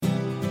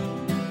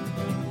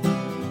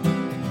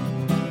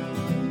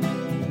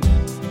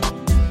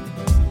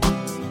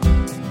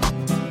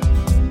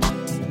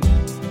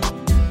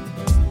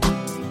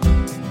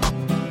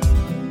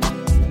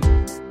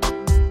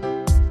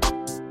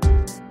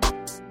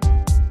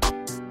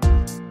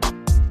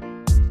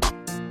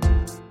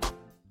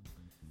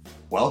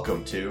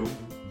Welcome to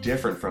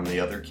Different from the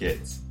Other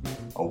Kids,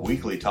 a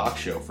weekly talk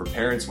show for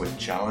parents with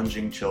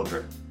challenging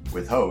children,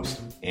 with host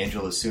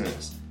Angela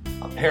Sunas,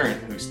 a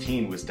parent whose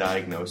teen was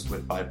diagnosed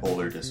with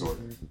bipolar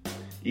disorder.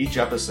 Each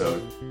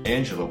episode,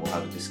 Angela will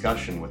have a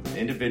discussion with an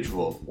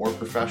individual or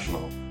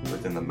professional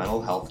within the mental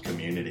health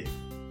community.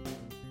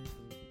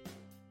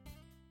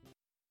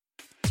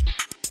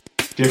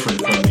 Different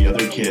from the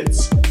Other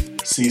Kids,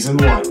 Season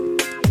 1,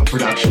 a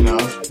production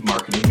of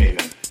Marketing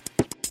Maven.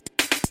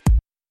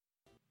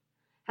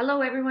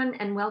 Hello, everyone,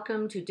 and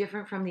welcome to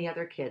Different from the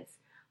Other Kids,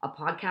 a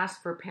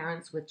podcast for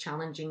parents with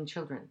challenging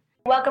children.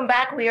 Welcome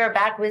back. We are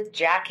back with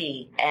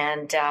Jackie,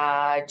 and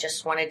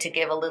just wanted to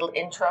give a little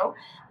intro.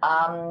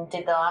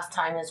 Did the last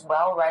time as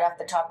well, right off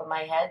the top of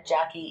my head.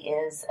 Jackie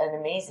is an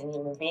amazing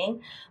human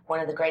being,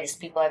 one of the greatest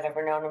people I've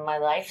ever known in my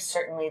life,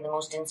 certainly the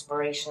most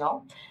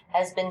inspirational,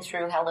 has been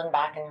through hell and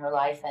back in her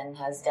life and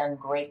has done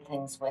great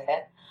things with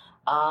it.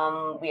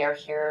 We are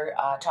here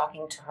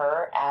talking to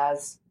her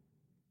as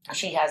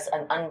she has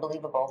an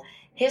unbelievable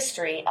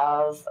history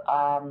of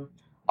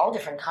all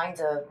different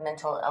kinds of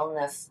mental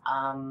illness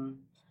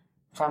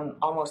from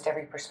almost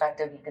every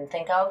perspective you can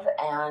think of,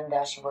 and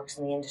she works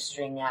in the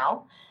industry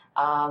now,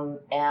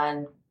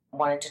 and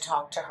wanted to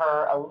talk to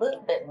her a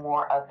little bit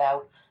more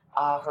about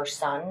her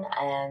son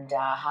and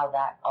how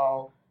that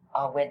all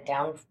went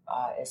down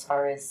as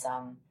far as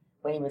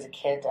when he was a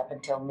kid up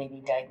until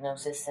maybe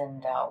diagnosis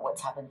and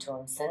what's happened to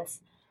him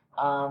since,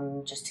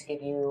 just to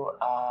give you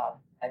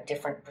a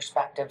different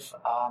perspective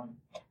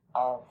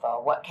of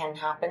what can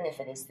happen if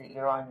it is that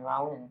you're on your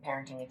own and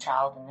parenting a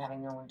child and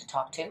having no one to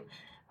talk to.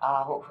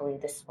 Hopefully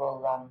this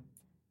will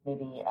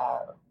maybe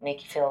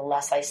make you feel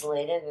less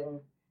isolated,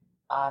 and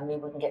maybe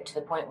we can get to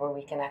the point where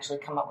we can actually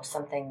come up with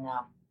something,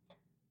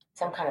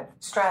 some kind of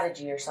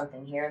strategy or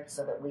something here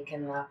so that we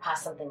can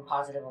pass something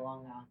positive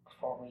along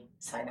before we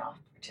sign off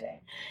for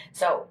today.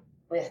 So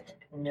with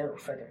no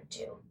further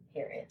ado,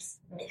 here is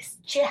Miss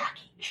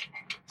Jackie.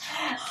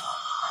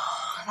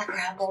 The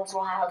crowd goes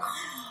wild.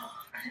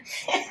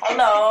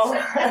 Hello.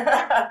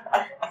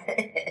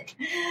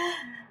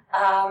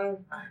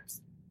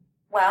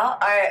 Well,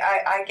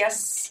 I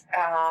guess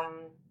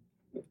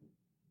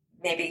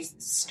maybe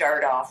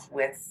start off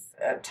with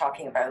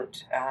talking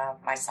about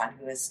my son,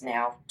 who is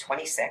now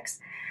 26.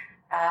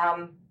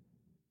 And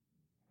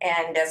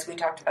as we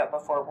talked about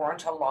before,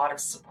 weren't a lot of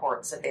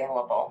supports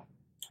available.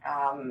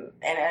 And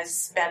has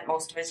spent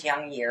most of his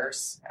young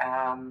years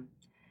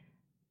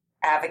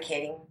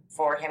advocating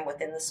for him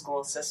within the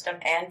school system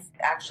and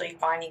actually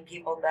finding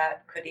people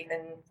that could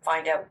even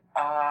find out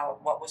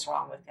what was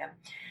wrong with him.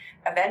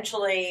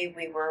 Eventually,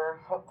 we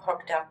were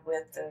hooked up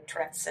with the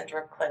Tourette's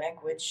Syndrome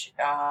Clinic, which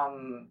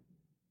at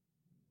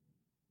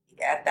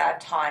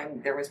that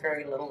time there was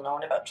very little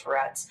known about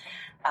Tourette's.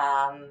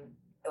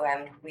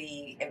 And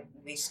we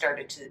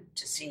started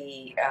to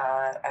see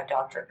a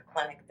doctor at the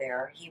clinic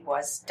there. He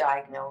was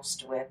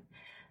diagnosed with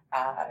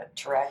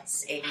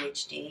Tourette's,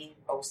 ADHD,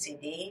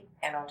 OCD,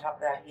 and on top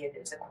of that, he had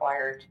his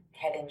acquired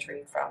head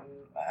injury from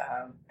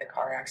the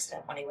car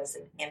accident when he was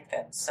an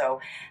infant.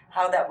 So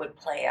how that would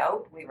play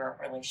out, we weren't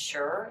really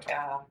sure.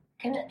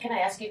 Can I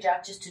ask you,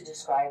 Jack, just to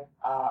describe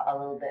a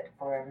little bit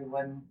for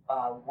everyone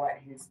what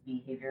his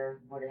behavior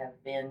would have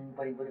been,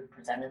 what he would have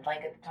presented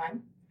like at the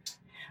time?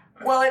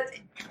 Well,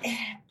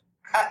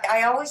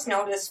 I always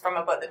noticed from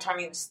about the time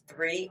he was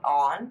 3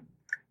 on,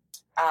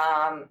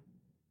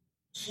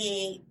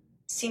 he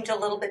seemed a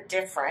little bit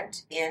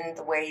different in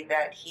the way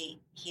that he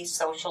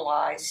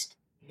socialized.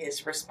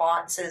 His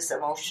responses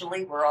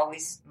emotionally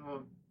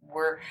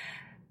were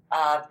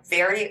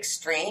very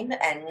extreme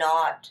and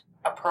not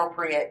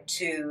appropriate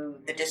to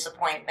the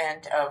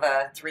disappointment of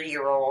a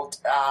 3-year-old,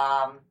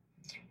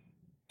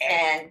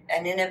 and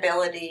an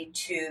inability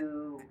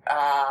to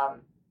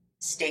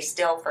stay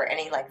still for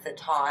any length of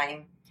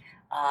time.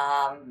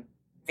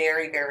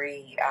 Very,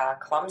 very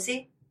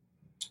clumsy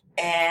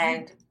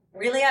and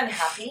really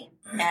unhappy,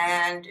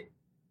 and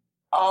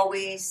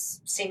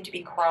always seemed to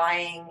be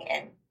crying,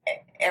 and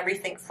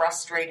everything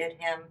frustrated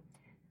him.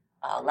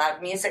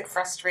 Loud music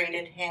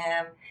frustrated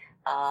him.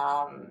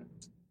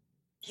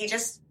 He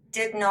just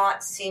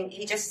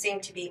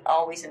seemed to be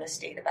always in a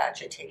state of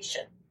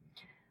agitation.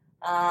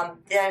 What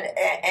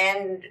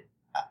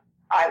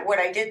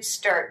I did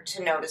start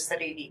to notice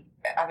that he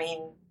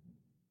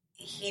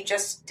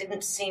just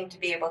didn't seem to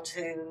be able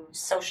to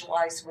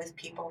socialize with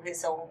people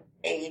his own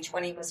age.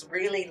 When he was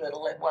really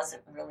little, it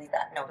wasn't really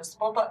that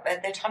noticeable. But by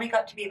the time he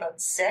got to be about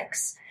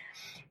 6,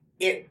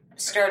 it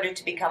started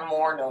to become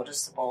more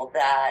noticeable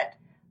that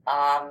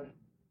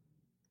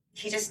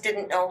he just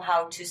didn't know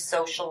how to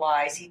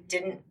socialize. He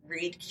didn't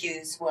read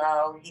cues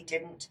well. He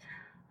didn't.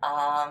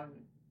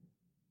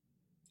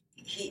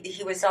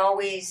 He was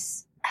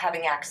always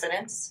having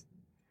accidents.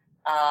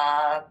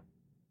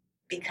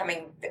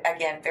 Becoming,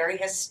 again, very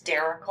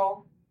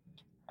hysterical.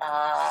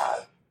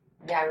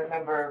 Yeah, I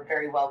remember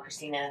very well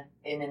Christina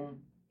in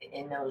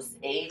those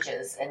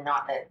ages, and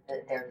not that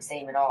they're the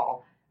same at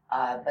all,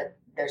 but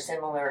they're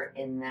similar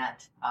in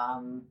that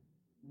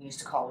we used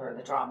to call her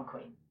the drama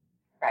queen.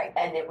 Right.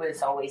 And it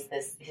was always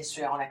this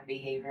histrionic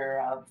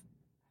behavior of,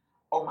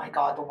 oh my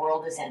God, the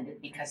world has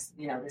ended because,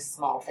 this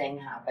small thing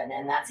happened.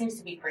 And that seems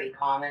to be pretty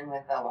common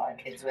with a lot of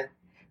kids with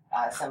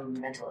some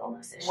mental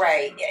illness issues.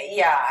 Right.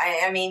 Yeah.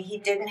 I mean, he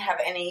didn't have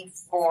any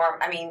form.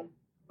 I mean,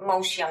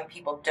 most young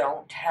people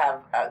don't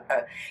have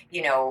a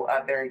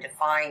very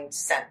defined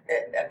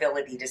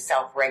ability to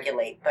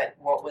self-regulate. But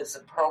what was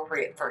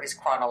appropriate for his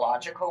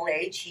chronological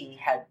age, he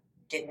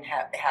didn't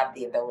have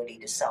the ability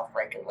to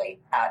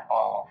self-regulate at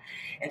all.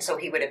 And so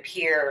he would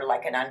appear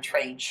like an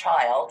untrained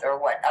child, or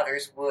what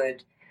others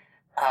would,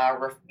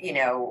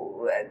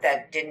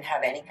 that didn't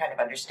have any kind of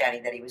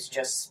understanding that he was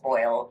just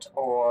spoiled,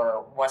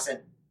 or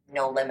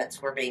no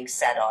limits were being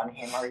set on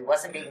him, or he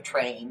wasn't being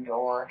trained,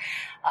 or,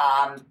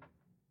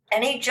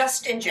 and he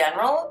just, in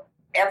general,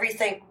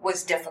 everything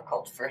was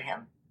difficult for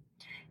him.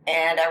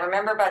 And I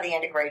remember by the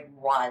end of grade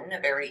 1,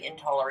 a very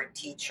intolerant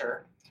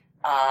teacher,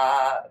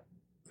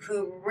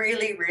 who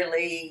really,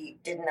 really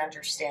didn't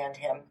understand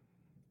him.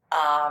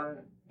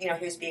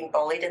 He was being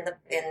bullied in the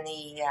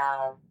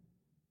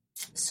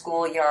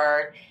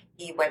schoolyard.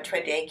 He went to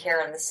a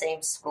daycare in the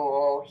same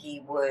school.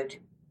 He would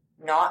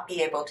not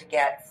be able to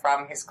get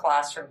from his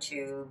classroom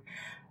to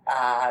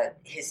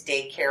his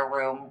daycare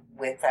room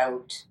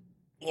without,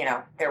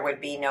 there would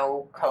be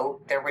no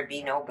coat, there would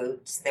be no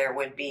boots, there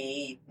would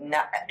be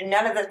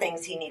none of the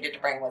things he needed to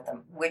bring with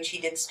him, which he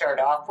did start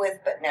off with,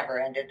 but never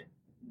ended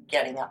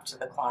getting up to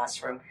the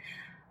classroom.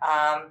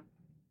 And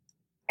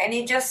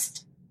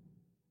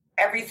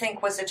everything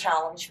was a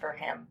challenge for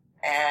him.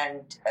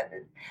 And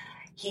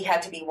he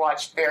had to be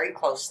watched very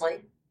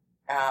closely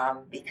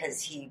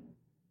because he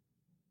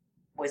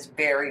was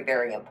very,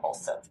 very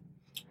impulsive,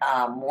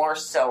 more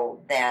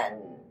so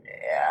than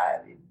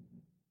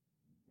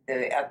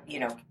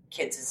the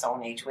kids his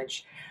own age,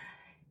 which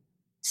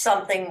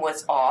something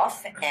was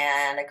off,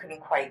 and I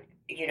couldn't quite,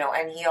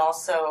 and he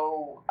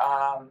also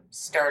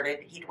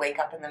he'd wake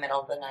up in the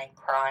middle of the night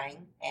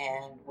crying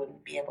and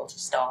wouldn't be able to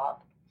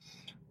stop,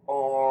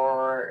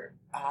 or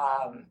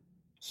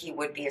he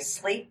would be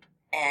asleep,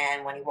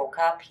 and when he woke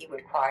up, he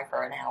would cry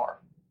for an hour.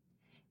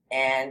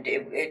 And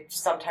it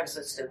sometimes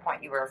was to the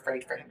point you were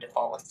afraid for him to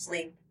fall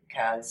asleep,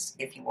 because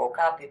if he woke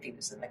up, if he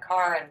was in the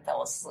car and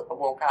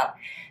woke up,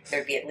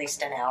 thered be at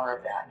least an hour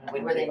of that.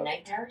 Were they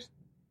night terrors,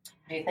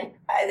 do you think?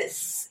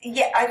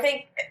 I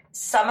think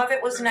some of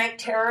it was night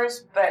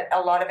terrors, but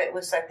a lot of it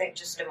was, I think,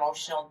 just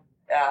emotional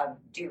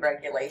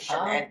deregulation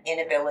and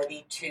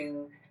inability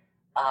to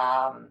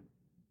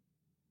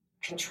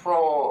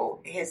control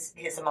his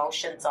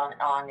emotions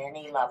on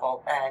any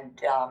level.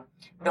 And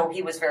though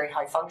he was very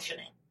high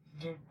functioning.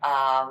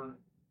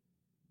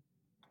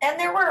 And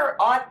there were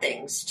odd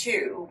things,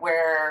 too,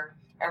 where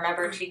I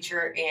remember a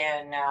teacher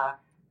in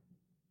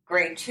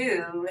grade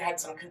 2 had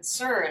some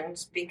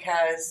concerns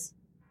because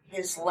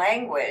his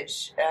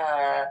language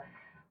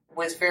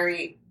was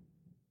very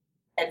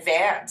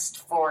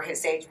advanced for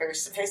his age, very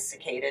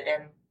sophisticated,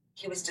 and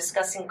he was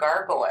discussing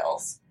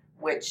gargoyles,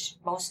 which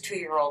most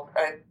 2-year-old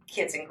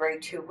kids in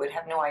grade 2 would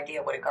have no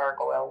idea what a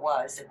gargoyle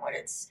was and what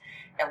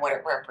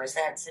it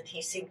represents. And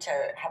he seemed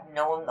to have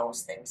known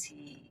those things.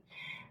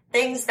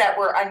 Things that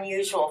were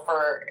unusual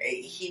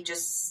he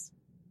just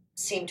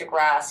seemed to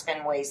grasp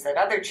in ways that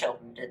other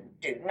children didn't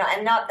do.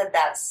 And not that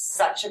that's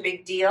such a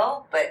big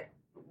deal, but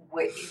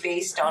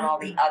based on all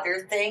the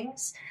other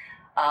things,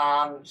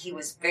 he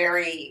was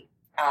very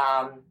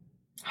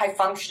high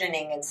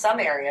functioning in some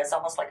areas,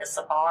 almost like a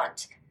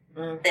savant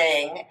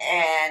thing,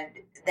 and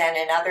then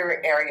in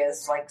other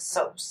areas like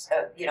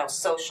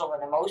social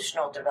and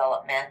emotional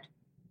development,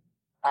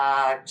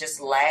 just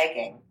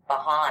lagging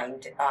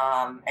behind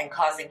and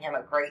causing him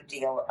a great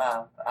deal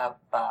of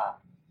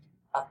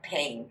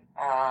pain.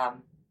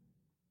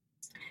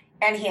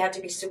 And he had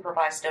to be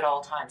supervised at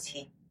all times.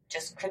 He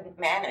just couldn't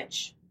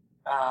manage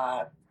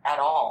at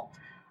all.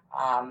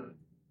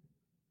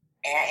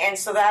 And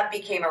so that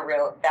became a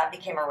real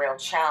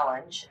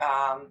challenge.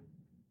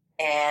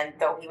 And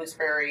though he was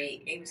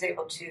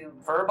able to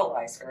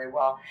verbalize very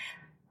well,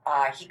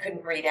 he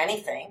couldn't read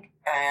anything,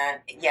 and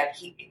yet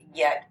he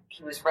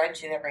was read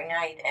to every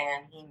night,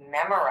 and he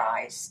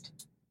memorized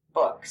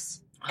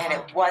books. And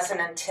it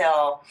wasn't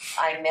until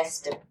I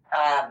missed a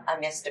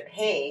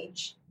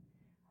page,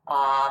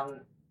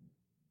 and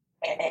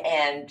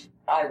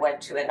I went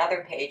to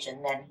another page,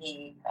 and then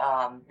he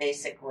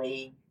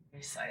basically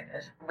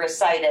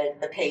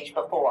recited the page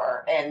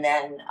before, and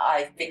then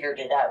I figured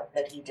it out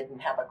that he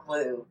didn't have a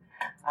clue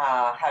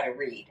how to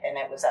read. And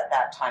it was at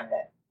that time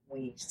that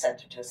we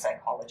sent him to a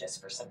psychologist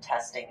for some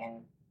testing,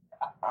 and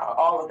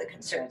all of the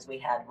concerns we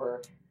had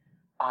were,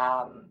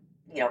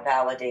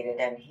 validated.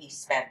 And he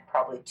spent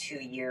probably 2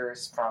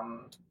 years,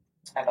 from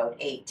about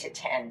 8 to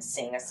 10,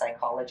 seeing a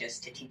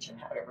psychologist to teach him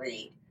how to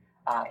read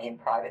in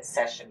private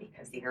session,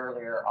 because the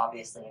earlier,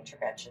 obviously,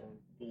 intervention,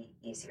 the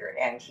easier.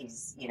 And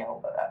he's,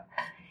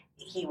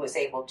 he was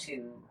able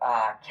to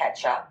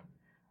catch up,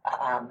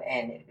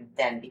 and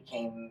then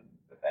became,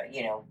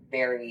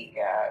 very,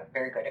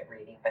 very good at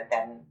reading. But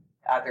then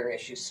other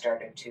issues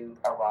started to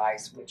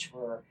arise, which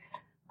were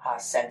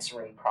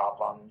sensory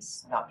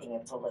problems, not being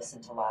able to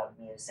listen to loud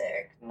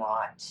music,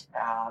 not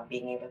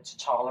being able to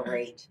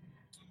tolerate,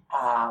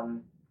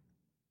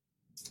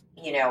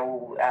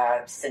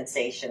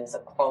 sensations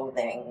of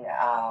clothing.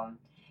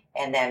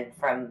 And then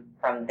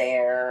from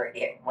there,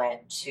 it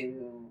went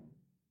to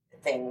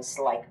things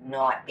like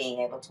not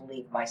being able to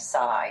leave my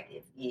side,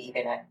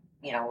 even at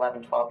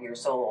 11, 12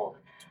 years old,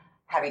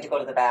 having to go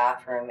to the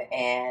bathroom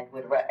and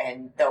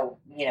though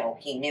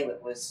he knew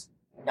it was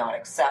not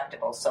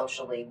acceptable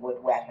socially,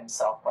 would wet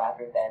himself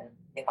rather than,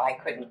 if I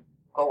couldn't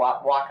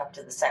walk up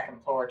to the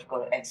second floor to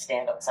go and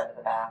stand outside of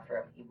the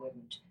bathroom, he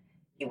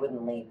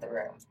wouldn't leave the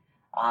room.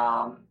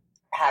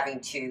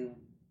 Having to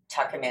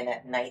tuck him in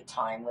at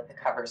nighttime with the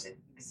covers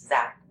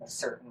exactly a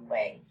certain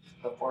way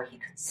before he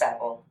could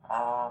settle,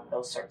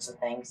 those sorts of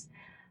things.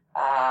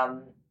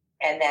 And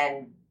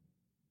then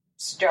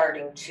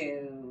starting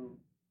to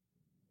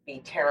be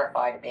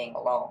terrified of being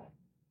alone,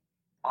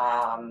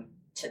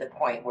 to the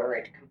point where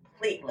it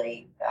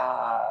completely,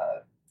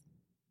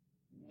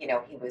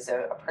 he was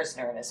a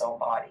prisoner in his own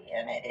body,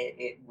 and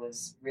it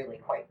was really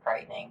quite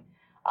frightening.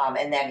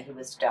 And then he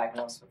was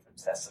diagnosed with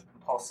obsessive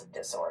compulsive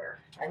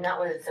disorder. And that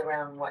was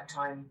around what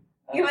time?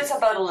 He was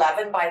about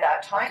 11 by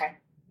that time. Okay.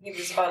 He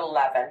was about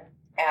 11.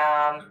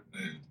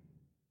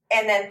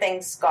 And then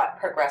things got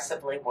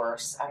progressively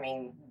worse. I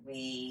mean,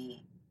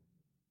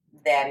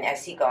 then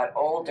as he got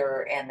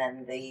older, and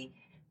then the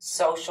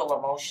social,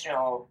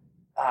 emotional,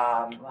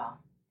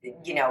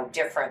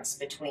 difference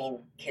between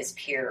his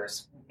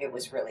peers, it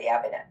was really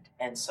evident.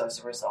 And so as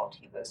a result,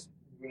 he was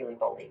really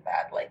bullied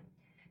badly.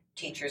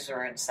 Teachers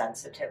were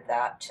insensitive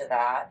to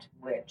that,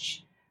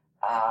 which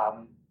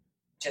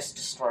just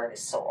destroyed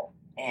his soul.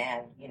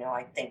 And,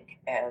 I think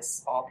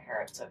as all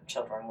parents of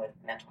children with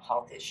mental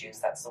health issues,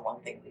 that's the one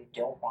thing we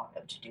don't want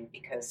them to do,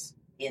 because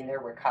in their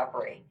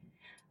recovery,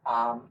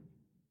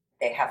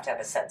 they have to have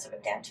a sense of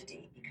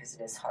identity, because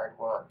it is hard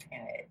work,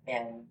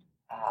 and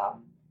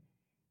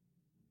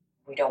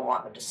we don't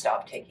want them to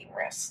stop taking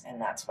risks.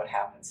 And that's what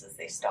happens, is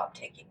they stop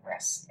taking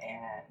risks,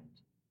 and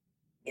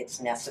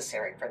it's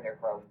necessary for their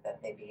growth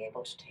that they be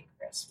able to take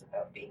risks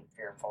without being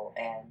fearful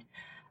and,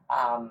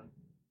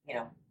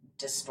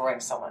 destroying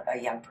a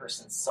young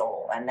person's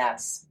soul. And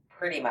that's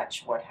pretty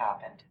much what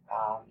happened.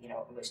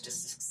 It was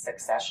just a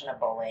succession of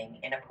bullying,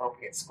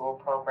 inappropriate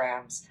school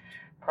programs,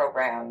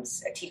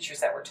 teachers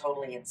that were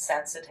totally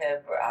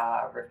insensitive,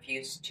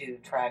 refused to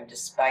try, and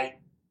despite,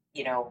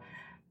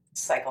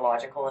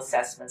 psychological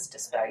assessments,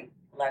 despite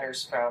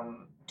letters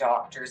from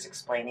doctors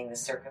explaining the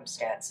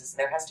circumstances,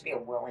 there has to be a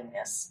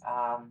willingness.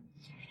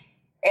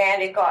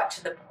 And it got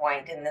to the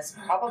point, and this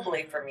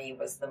probably for me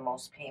was the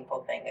most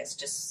painful thing, is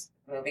just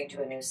moving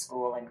to a new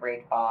school in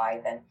grade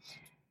 5 and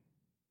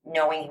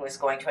knowing he was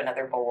going to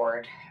another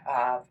board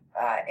of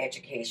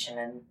education,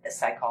 and the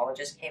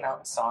psychologist came out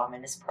and saw him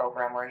in his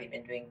program where he'd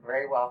been doing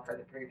very well for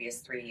the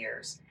previous 3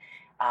 years.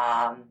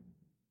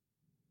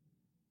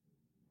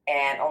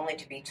 And only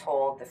to be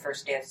told the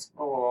first day of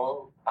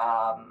school,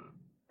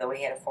 though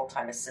he had a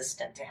full-time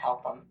assistant to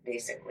help him,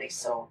 basically,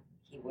 so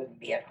he wouldn't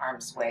be at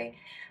harm's way,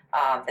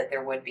 that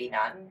there would be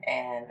none,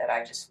 and that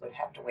I just would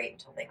have to wait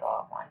until they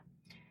got one.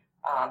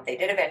 They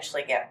did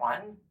eventually get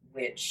one,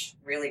 which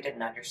really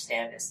didn't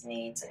understand his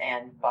needs,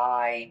 and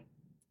by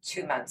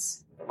 2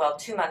 months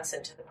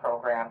into the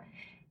program,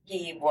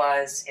 he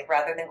was,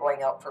 rather than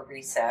going out for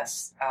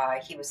recess,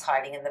 he was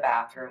hiding in the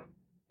bathroom,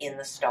 in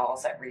the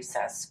stalls at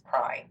recess,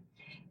 crying.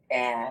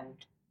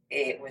 And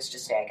it was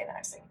just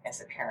agonizing as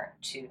a parent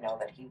to know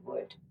that he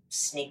would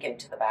sneak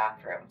into the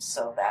bathroom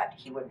so that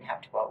he wouldn't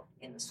have to go out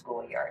in the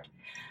schoolyard.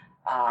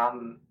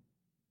 And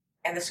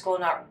the school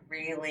not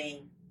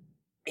really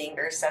being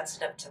very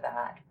sensitive to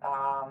that.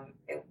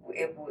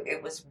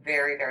 It was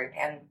very, very,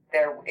 and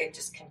it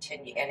just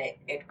continued, and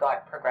it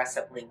got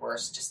progressively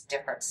worse, just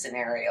different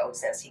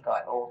scenarios as he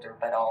got older,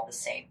 but all the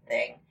same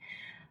thing,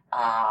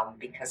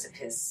 because of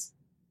his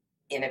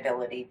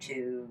inability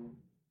to,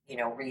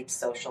 read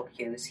social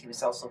cues. He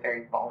was also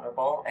very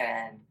vulnerable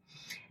and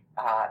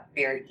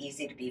very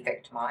easy to be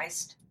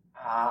victimized.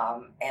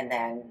 And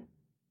then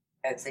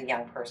as a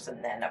young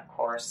person, then of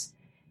course,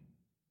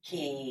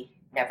 he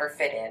never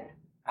fit in.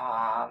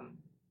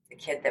 The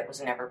kid that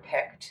was never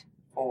picked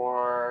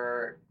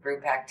for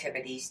group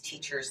activities,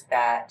 teachers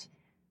that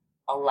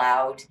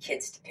allowed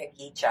kids to pick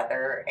each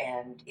other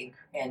and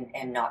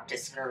not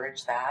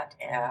discourage that.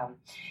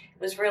 It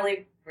was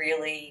really,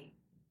 really,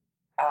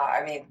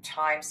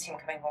 times him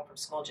coming home from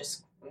school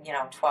just,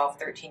 12,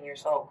 13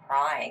 years old,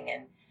 crying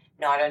and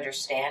not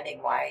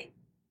understanding why,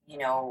 he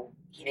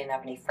didn't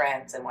have any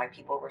friends and why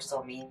people were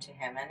so mean to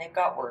him. And it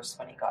got worse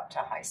when he got to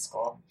high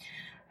school.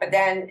 But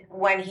then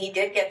when he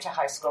did get to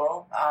high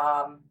school,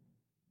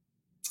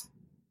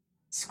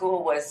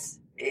 school was,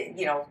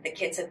 the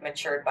kids had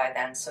matured by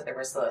then, so there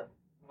was a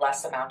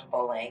less amount of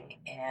bullying.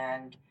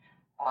 And,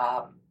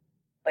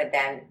 but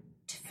then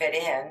to fit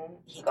in,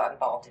 he got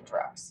involved in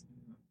drugs.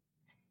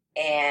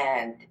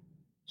 And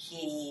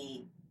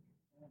he,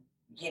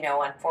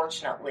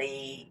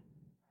 unfortunately,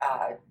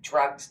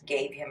 drug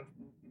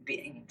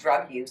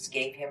use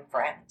gave him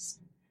friends.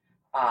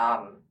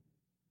 And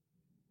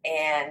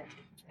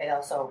it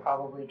also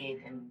probably gave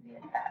him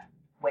that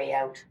way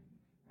out,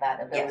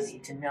 that ability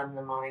to numb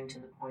the mind to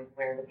the point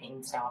where the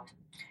pain stopped.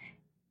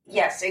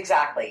 yes,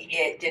 exactly.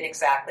 It did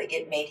exactly.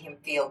 It made him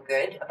feel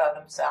good about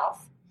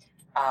himself.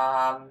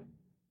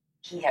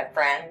 He had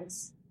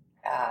friends.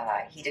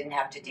 He didn't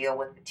have to deal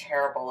with the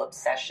terrible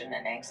obsession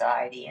and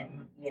anxiety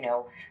and,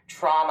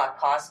 trauma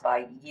caused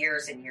by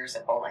years and years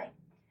of bullying.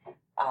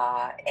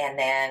 And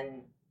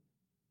then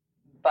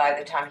by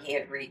the time he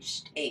had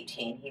reached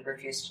 18, he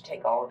refused to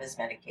take all of his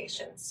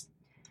medications.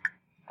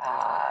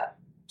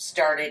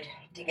 Started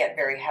to get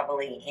very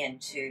heavily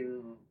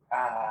into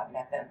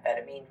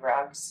methamphetamine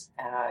drugs,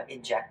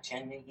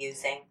 injection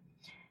using.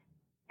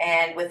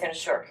 And within a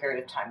short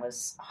period of time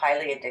was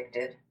highly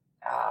addicted,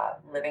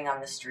 living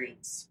on the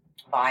streets,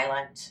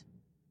 violent,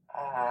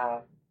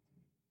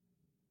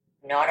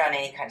 not on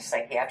any kind of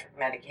psychiatric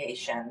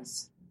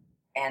medications.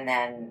 And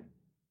then,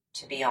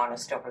 to be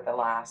honest, over the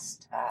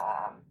last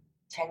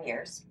 10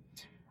 years,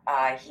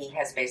 he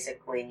has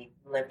basically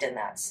lived in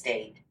that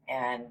state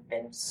and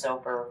been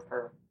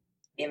sober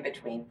in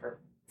between for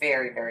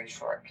very, very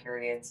short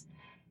periods,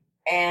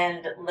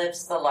 and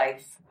lives the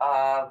life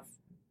of,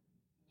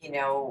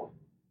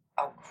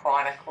 a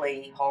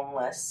chronically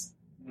homeless,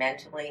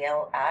 mentally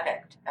ill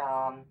addict,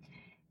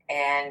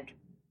 and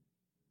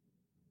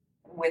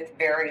with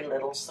very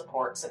little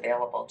supports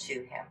available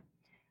to him.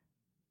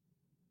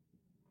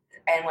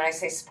 And when I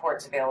say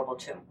supports available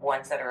to him,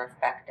 ones that are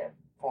effective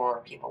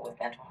for people with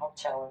mental health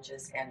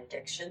challenges and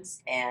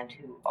addictions and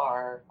who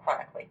are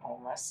chronically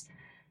homeless,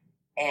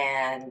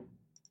 and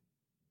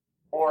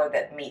or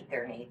that meet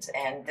their needs.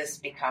 And this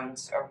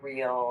becomes a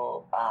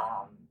real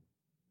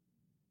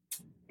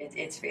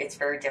it's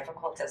very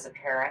difficult as a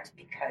parent,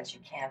 because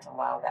you can't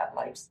allow that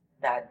life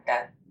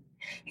that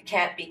you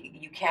can't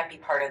be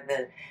part of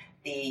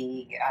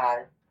the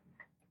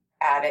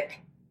addict,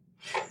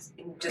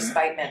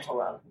 despite mental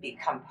health,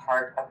 become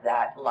part of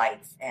that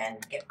life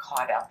and get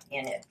caught up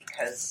in it,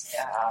 because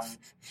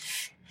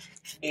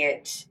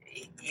it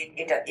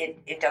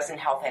doesn't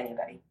help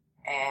anybody,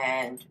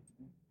 and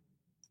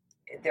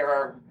there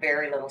are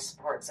very little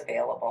supports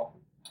available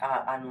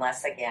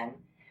unless, again,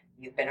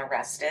 you've been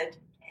arrested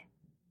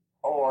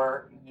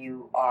or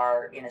you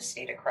are in a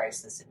state of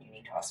crisis and you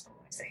need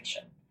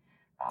hospitalization.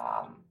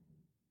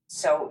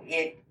 So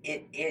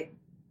if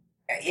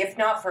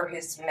not for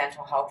his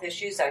mental health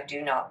issues, I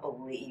do not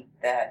believe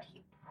that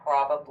he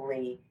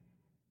probably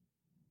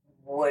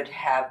would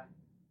have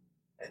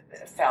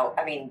felt,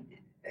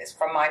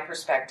 from my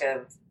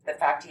perspective, the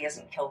fact he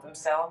hasn't killed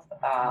himself,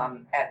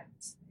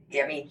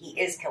 he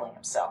is killing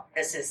himself.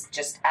 This is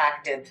just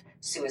active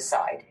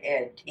suicide,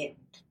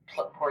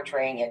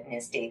 portraying it in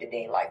his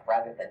day-to-day life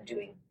rather than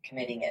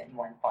committing it in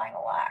one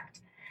final act.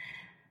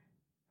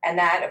 And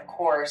that, of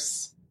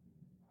course,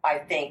 I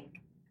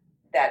think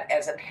that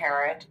as a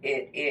parent,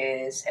 it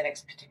is, and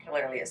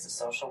particularly as a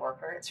social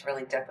worker, it's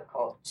really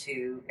difficult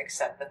to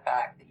accept the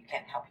fact that you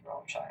can't help your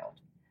own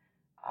child.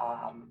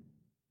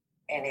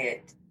 And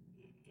it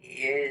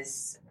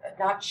is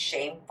not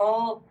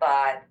shameful,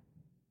 but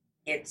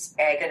it's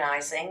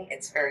agonizing.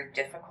 It's very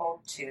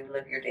difficult to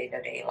live your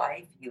day-to-day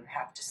life. You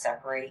have to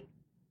separate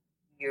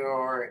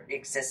your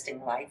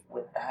existing life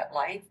with that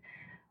life,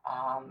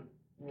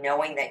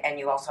 knowing that, and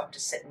you also have to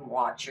sit and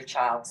watch your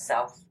child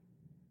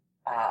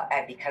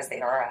and because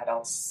they are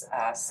adults,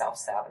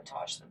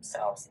 self-sabotage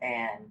themselves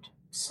and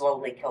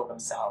slowly kill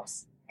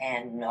themselves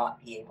and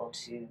not be able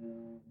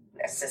to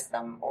assist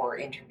them or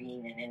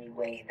intervene in any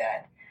way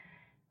that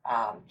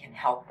can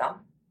help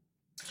them.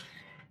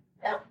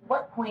 At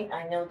what point,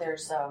 I know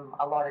there's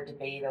a lot of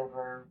debate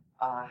over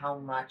how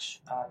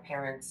much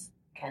parents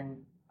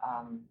can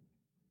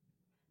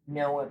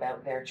know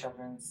about their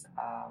children's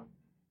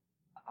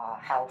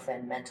health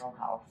and mental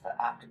health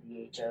after the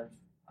age of,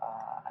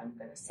 I'm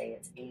going to say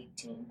it's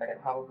 18, but it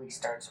probably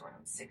starts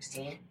around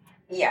 16.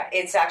 Yeah,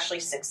 it's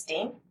actually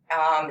 16.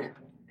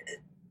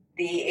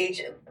 The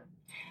age,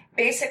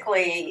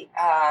 basically,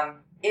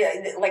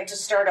 like to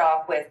start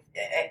off with,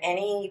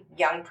 any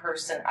young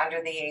person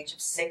under the age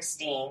of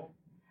 16.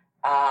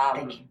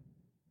 Thank you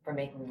for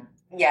making that.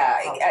 Yeah,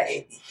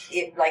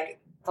 like,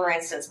 for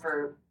instance,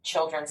 for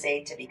Children's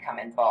Aid to become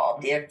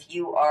involved. Mm-hmm. If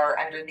you are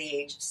under the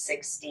age of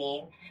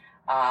 16,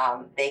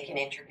 they can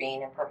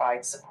intervene and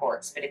provide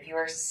supports. But if you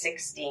are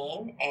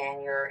 16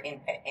 and you're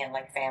in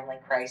like family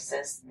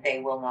crisis, they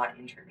will not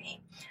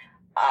intervene.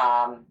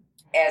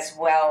 As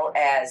well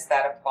as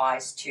that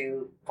applies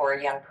for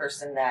a young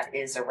person that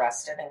is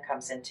arrested and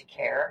comes into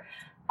care.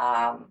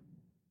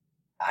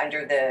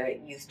 Under the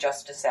Youth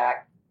Justice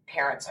Act,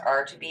 parents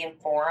are to be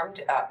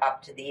informed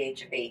up to the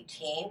age of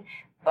 18,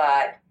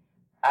 but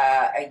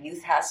a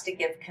youth has to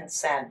give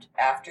consent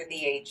after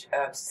the age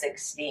of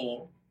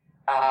 16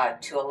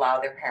 to allow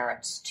their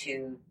parents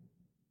to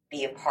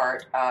be a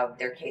part of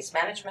their case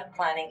management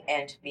planning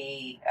and to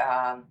be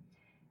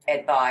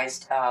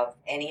advised of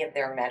any of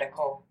their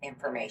medical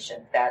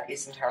information. That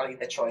is entirely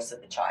the choice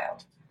of the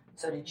child.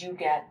 So did you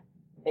get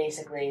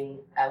basically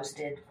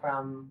ousted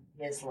from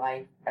his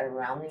life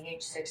around the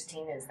age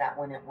 16? Is that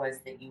when it was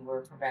that you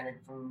were prevented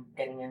from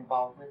getting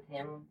involved with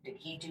him? Did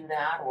he do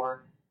that,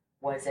 or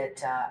was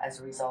it as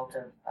a result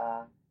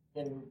of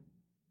him,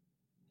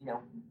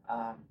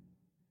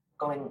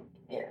 going,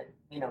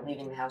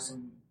 leaving the house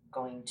and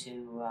going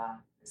to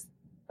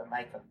the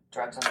life of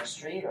drugs on the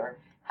street, or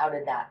how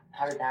did that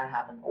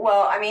happen?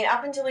 Well, I mean,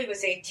 up until he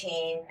was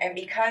 18, and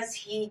because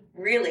he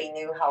really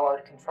knew how out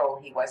of control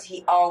he was,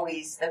 he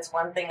always, that's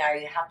one thing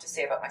I have to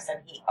say about my son,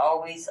 he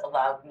always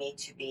allowed me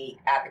to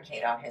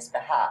advocate on his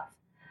behalf.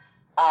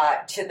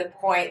 To the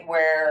point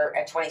where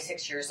at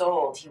 26 years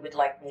old, he would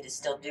like me to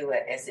still do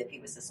it as if he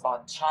was a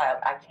small child.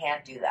 I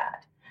can't do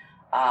that.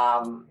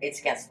 It's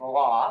against the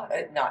law,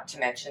 not to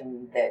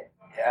mention that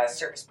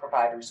service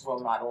providers will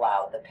not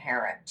allow the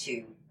parent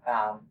to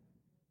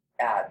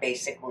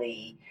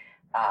basically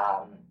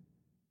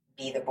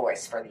be the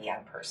voice for the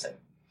young person.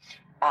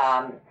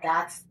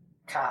 That's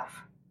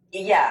tough.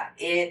 Yeah,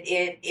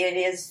 it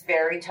is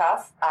very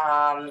tough.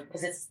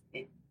 Because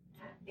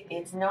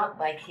it's not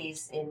like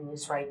he's in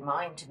his right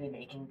mind to be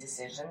making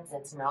decisions.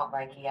 It's not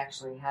like he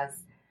actually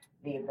has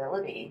the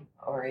ability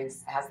or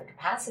has the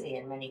capacity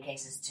in many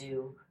cases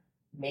to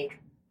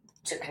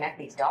connect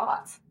these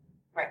dots.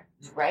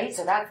 Right.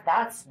 So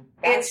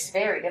that's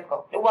very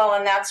difficult. Well,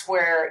 and that's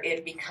where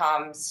it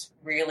becomes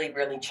really,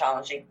 really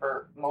challenging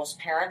for most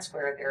parents,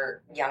 where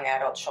their young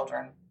adult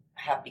children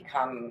have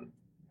become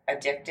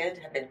addicted,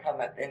 have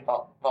become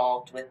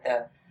involved with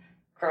the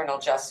criminal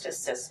justice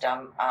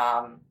system,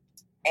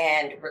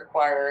 and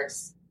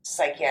requires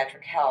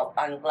psychiatric help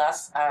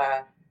unless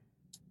a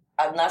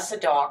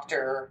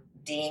doctor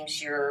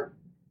deems you're,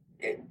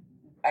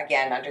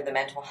 again, under the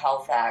Mental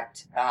Health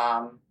Act,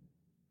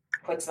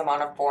 puts them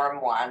on a Form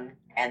 1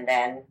 and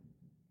then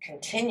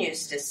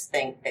continues to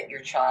think that your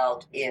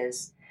child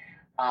is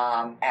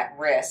at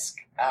risk.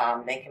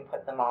 They can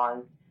put them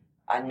on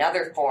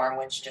another form,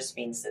 which just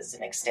means it's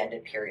an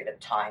extended period of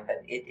time,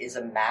 but it is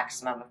a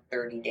maximum of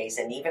 30 days.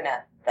 And even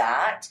at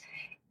that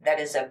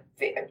is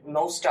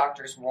most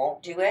doctors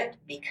won't do it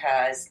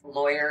because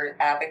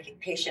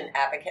patient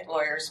advocate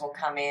lawyers will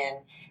come in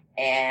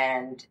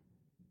and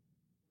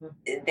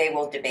they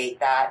will debate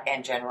that,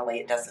 and generally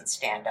it doesn't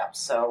stand up.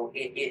 So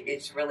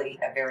it's really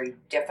a very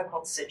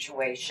difficult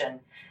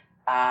situation.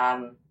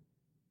 And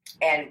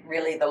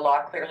really the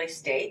law clearly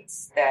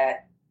states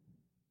that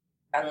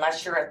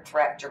unless you're a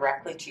threat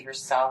directly to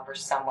yourself or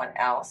someone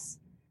else,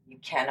 you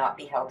cannot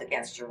be held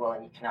against your will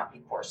and you cannot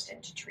be forced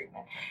into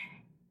treatment.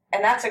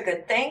 And that's a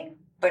good thing,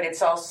 but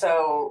it's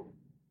also,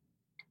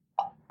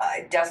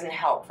 it doesn't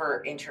help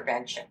for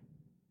intervention.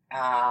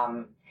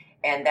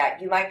 And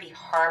that you might be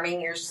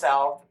harming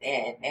yourself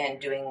and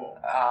doing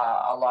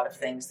a lot of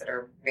things that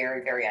are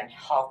very, very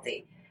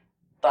unhealthy.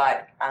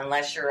 But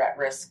unless you're at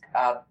risk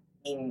of,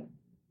 in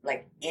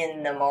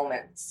the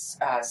moment,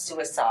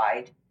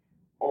 suicide,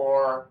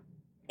 or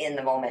in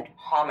the moment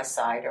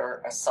homicide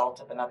or assault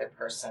of another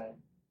person,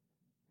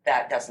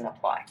 that doesn't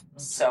apply.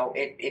 So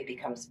it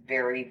becomes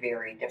very,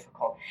 very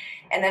difficult.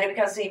 And then it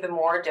becomes even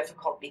more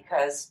difficult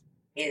because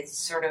it's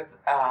sort of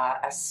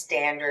a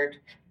standard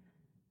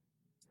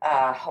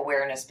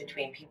awareness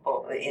between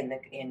people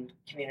in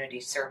community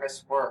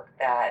service work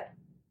that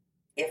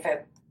if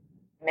a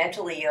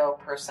mentally ill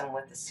person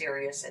with a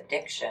serious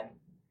addiction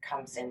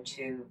comes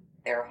into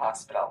their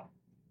hospital,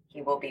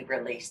 he will be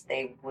released.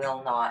 They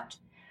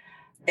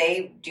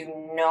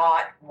do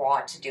not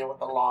want to deal with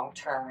the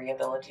long-term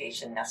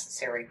rehabilitation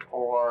necessary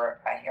for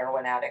a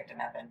heroin addict, an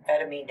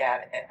methamphetamine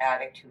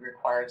addict who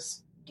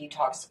requires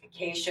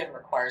detoxification,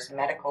 requires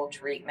medical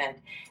treatment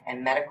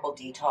and medical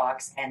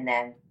detox, and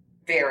then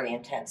very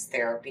intense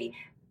therapy,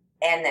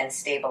 and then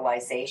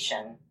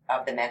stabilization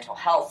of the mental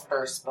health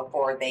first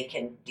before they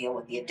can deal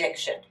with the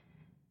addiction.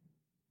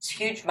 It's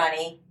huge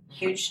money,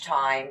 huge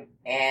time,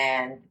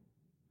 and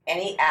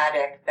any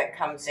addict that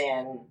comes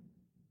in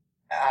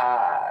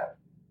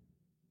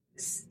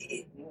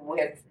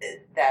with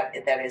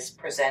that is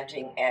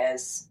presenting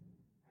as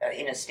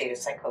in a state of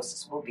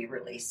psychosis will be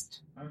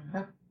released.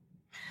 Mm-hmm.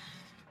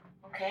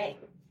 Okay,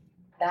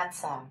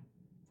 that's all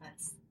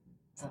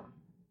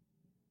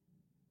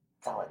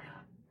I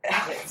got.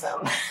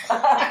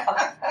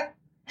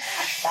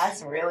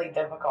 That's really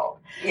difficult.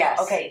 Yes.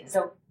 Okay,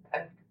 so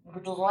I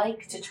would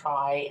like to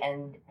try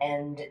and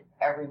end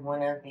every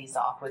one of these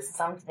off with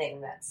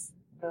something that's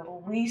the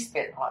least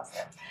bit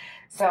positive.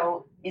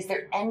 So, is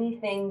there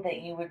anything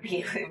that you would be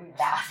able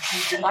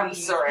to I'm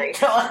sorry.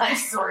 No, I'm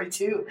sorry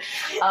too.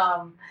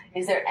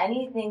 Is there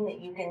anything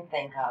that you can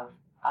think of,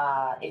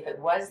 if it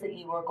was that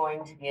you were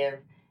going to give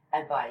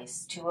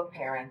advice to a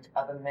parent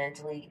of a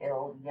mentally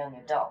ill young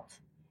adult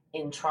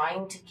in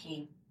trying to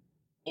keep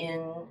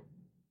in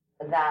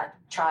that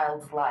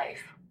child's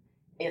life,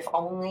 if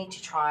only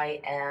to try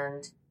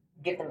and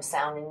give them a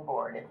sounding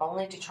board, if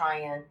only to try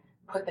and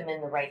put them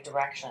in the right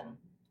direction?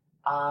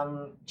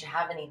 Do you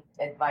have any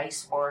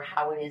advice for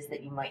how it is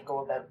that you might go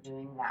about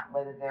doing that,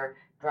 whether they're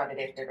drug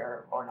addicted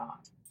or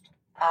not?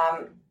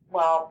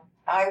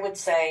 I would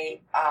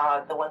say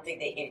the one thing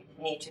that you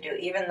need to do,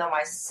 even though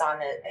my son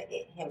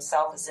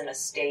himself is in a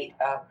state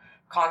of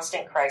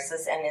constant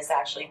crisis and is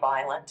actually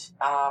violent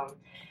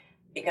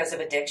because of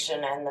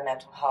addiction and the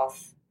mental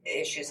health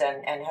issues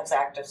and has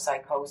active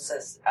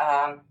psychosis,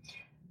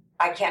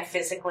 I can't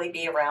physically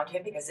be around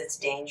him because it's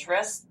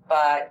dangerous,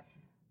 but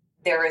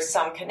there is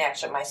some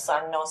connection. My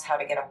son knows how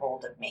to get a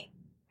hold of me.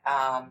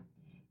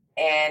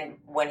 And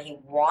when he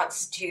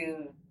wants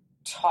to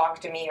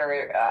talk to me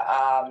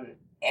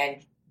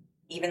and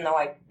even though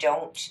I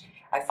don't,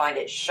 I find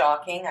it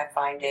shocking. I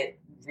find it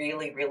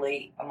really,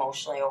 really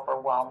emotionally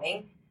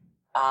overwhelming.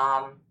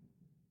 I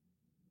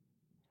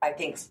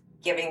think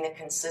giving the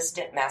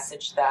consistent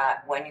message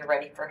that when you're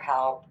ready for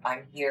help,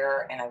 I'm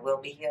here and I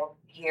will be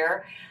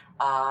here.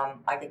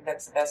 I think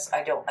that's the best.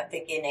 I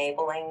think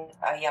enabling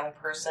a young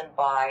person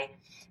by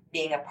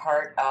being a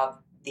part of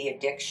the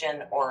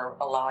addiction or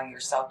allowing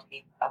yourself to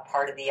be a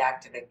part of the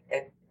active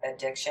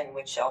addiction,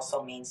 which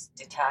also means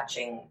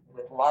detaching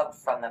with love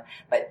from them,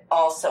 but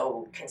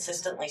also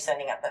consistently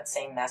sending out that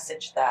same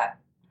message that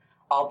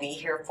I'll be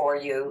here for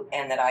you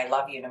and that I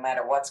love you no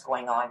matter what's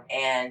going on,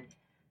 and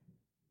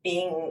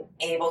being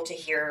able to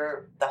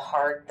hear the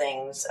hard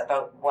things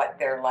about what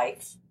their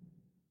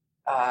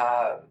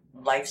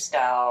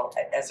lifestyle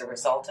as a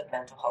result of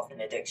mental health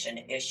and addiction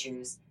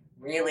issues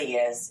really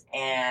is,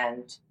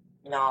 and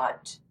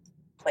not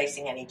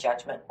placing any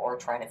judgment or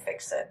trying to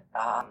fix it.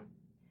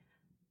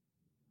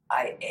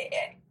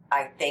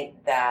 I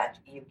think that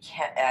you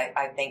can.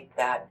 I think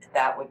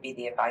that would be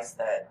the advice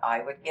that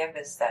I would give,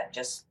 is that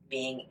just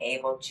being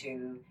able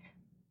to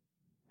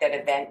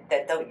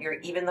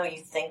even though you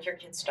think your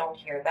kids don't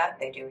hear that,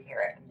 they do hear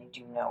it and they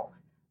do know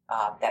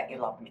that you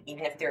love them,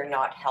 even if they're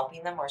not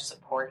helping them or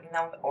supporting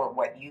them or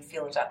what you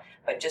feel is up.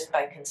 But just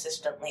by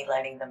consistently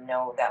letting them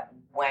know that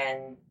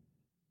when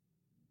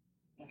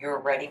you're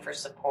ready for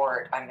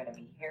support, I'm going to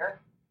be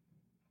here.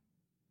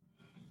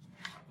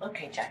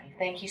 Okay, Jackie,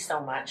 thank you so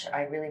much.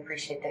 I really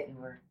appreciate that you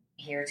were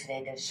here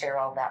today to share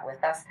all that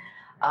with us.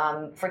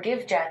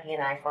 Forgive Jackie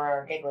and I for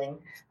our giggling.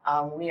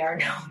 We are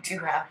known to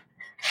have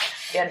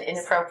an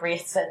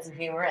inappropriate sense of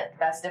humor at the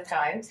best of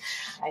times.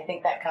 I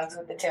think that comes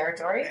with the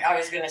territory. I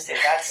was going to say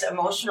that's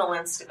emotional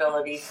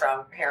instability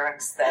from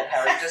parents that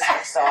are just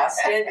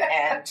exhausted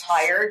and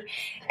tired.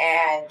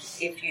 And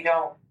if you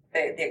don't,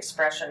 the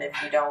expression, if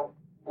you don't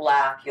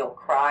laugh, you'll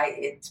cry,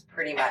 it's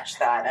pretty much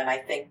that. And I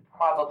think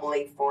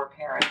probably for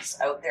parents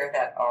out there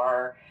that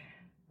are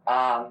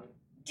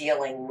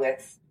dealing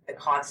with the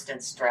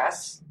constant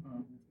stress,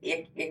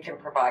 it can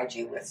provide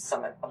you with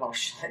some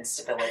emotional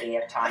instability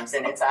at times,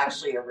 and it's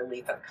actually a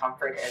relief of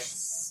comfort,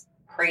 as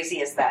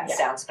crazy as that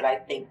sounds. But I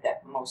think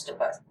that most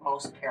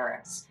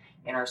parents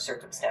in our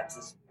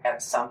circumstances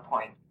at some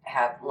point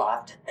have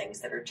laughed at things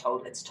that are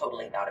it's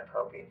totally not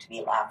appropriate to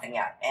be laughing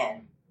at,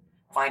 and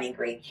finding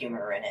great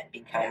humor in it,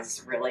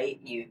 because really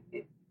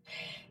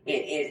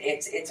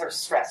it's a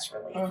stress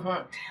relief.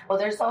 Mm-hmm. Well,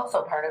 there's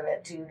also part of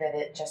it too that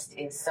it just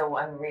is so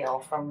unreal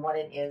from what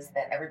it is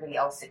that everybody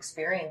else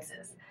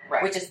experiences.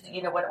 Right. Which is,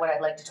 what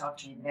I'd like to talk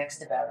to you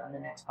next about on the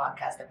next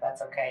podcast, if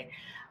that's okay.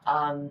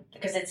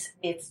 Because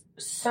it's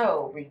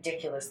so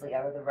ridiculously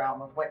out of the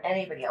realm of what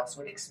anybody else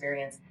would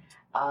experience,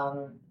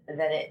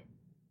 that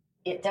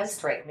it does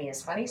strike me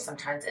as funny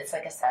sometimes. It's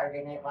like a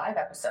Saturday Night Live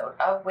episode,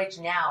 of which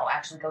now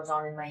actually goes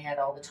on in my head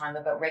all the time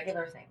about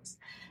regular things.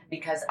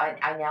 Because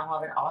I now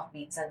have an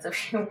offbeat sense of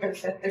humor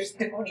that there's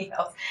nobody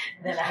else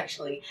that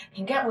actually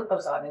can get what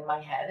goes on in my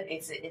head.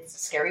 It's a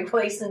scary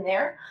place in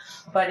there,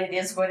 but it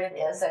is what it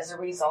is as a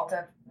result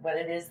of what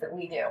it is that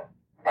we do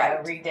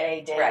every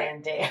day, day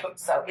in, day out.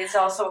 So it's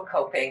also a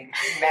coping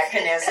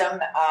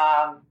mechanism,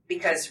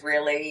 because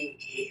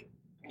really,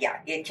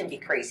 it can be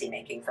crazy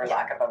making, for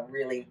lack of a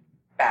really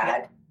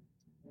bad,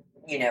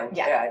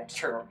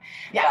 term.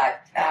 Yeah.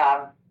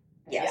 But,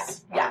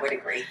 yes, I would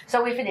agree.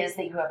 So if it is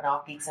that you have an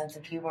offbeat sense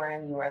of humor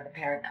and you are the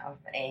parent of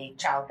a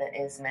child that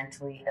is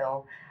mentally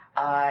ill,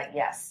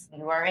 yes,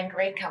 you are in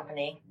great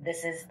company.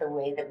 This is the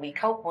way that we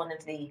cope, one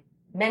of the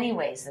many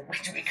ways in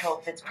which we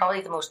cope. It's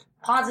probably the most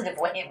positive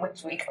way in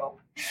which we cope.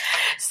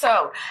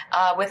 So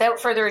without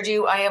further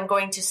ado, I am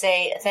going to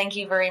say thank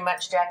you very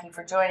much, Jackie,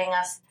 for joining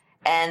us.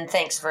 And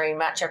thanks very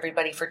much,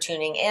 everybody, for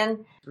tuning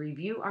in.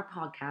 Review our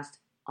podcast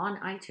on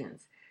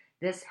iTunes.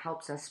 This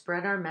helps us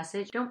spread our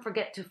message. Don't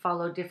forget to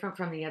follow Different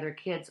from the Other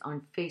Kids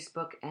on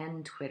Facebook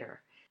and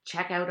Twitter.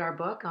 Check out our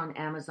book on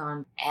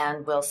Amazon.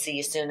 And we'll see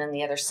you soon on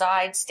the other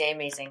side. Stay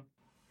amazing.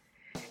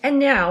 And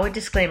now, a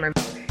disclaimer.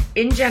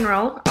 In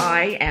general,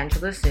 I,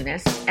 Angela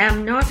Sunis,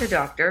 am not a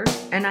doctor,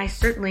 and I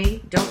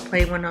certainly don't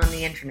play one on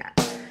the internet.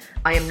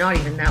 I am not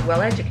even that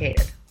well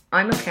educated.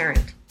 I'm a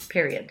parent,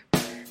 period.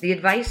 The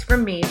advice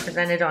from me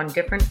presented on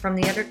Different from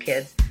the Other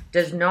Kids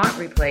does not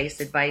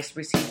replace advice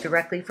received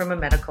directly from a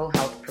medical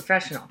health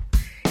professional.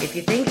 If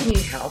you think you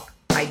need help,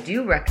 I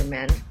do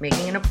recommend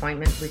making an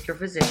appointment with your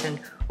physician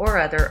or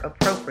other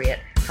appropriate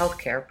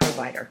healthcare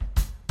provider.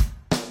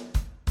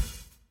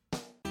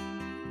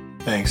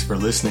 Thanks for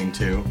listening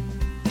to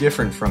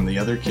Different from the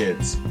Other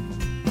Kids,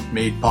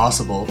 made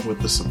possible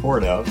with the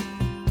support of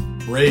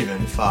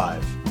Raven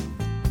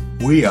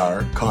 5. We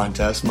are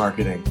Contest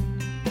Marketing.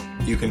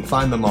 You can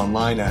find them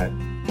online at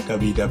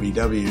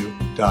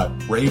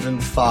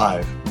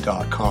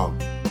www.raven5.com.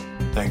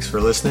 Thanks for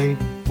listening.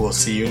 We'll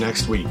see you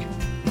next week.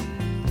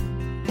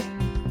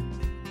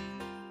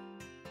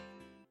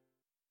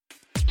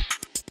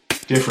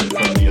 Different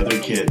from the Other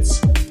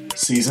Kids,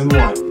 Season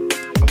 1,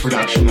 a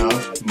production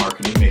of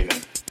Marketing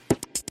Maven.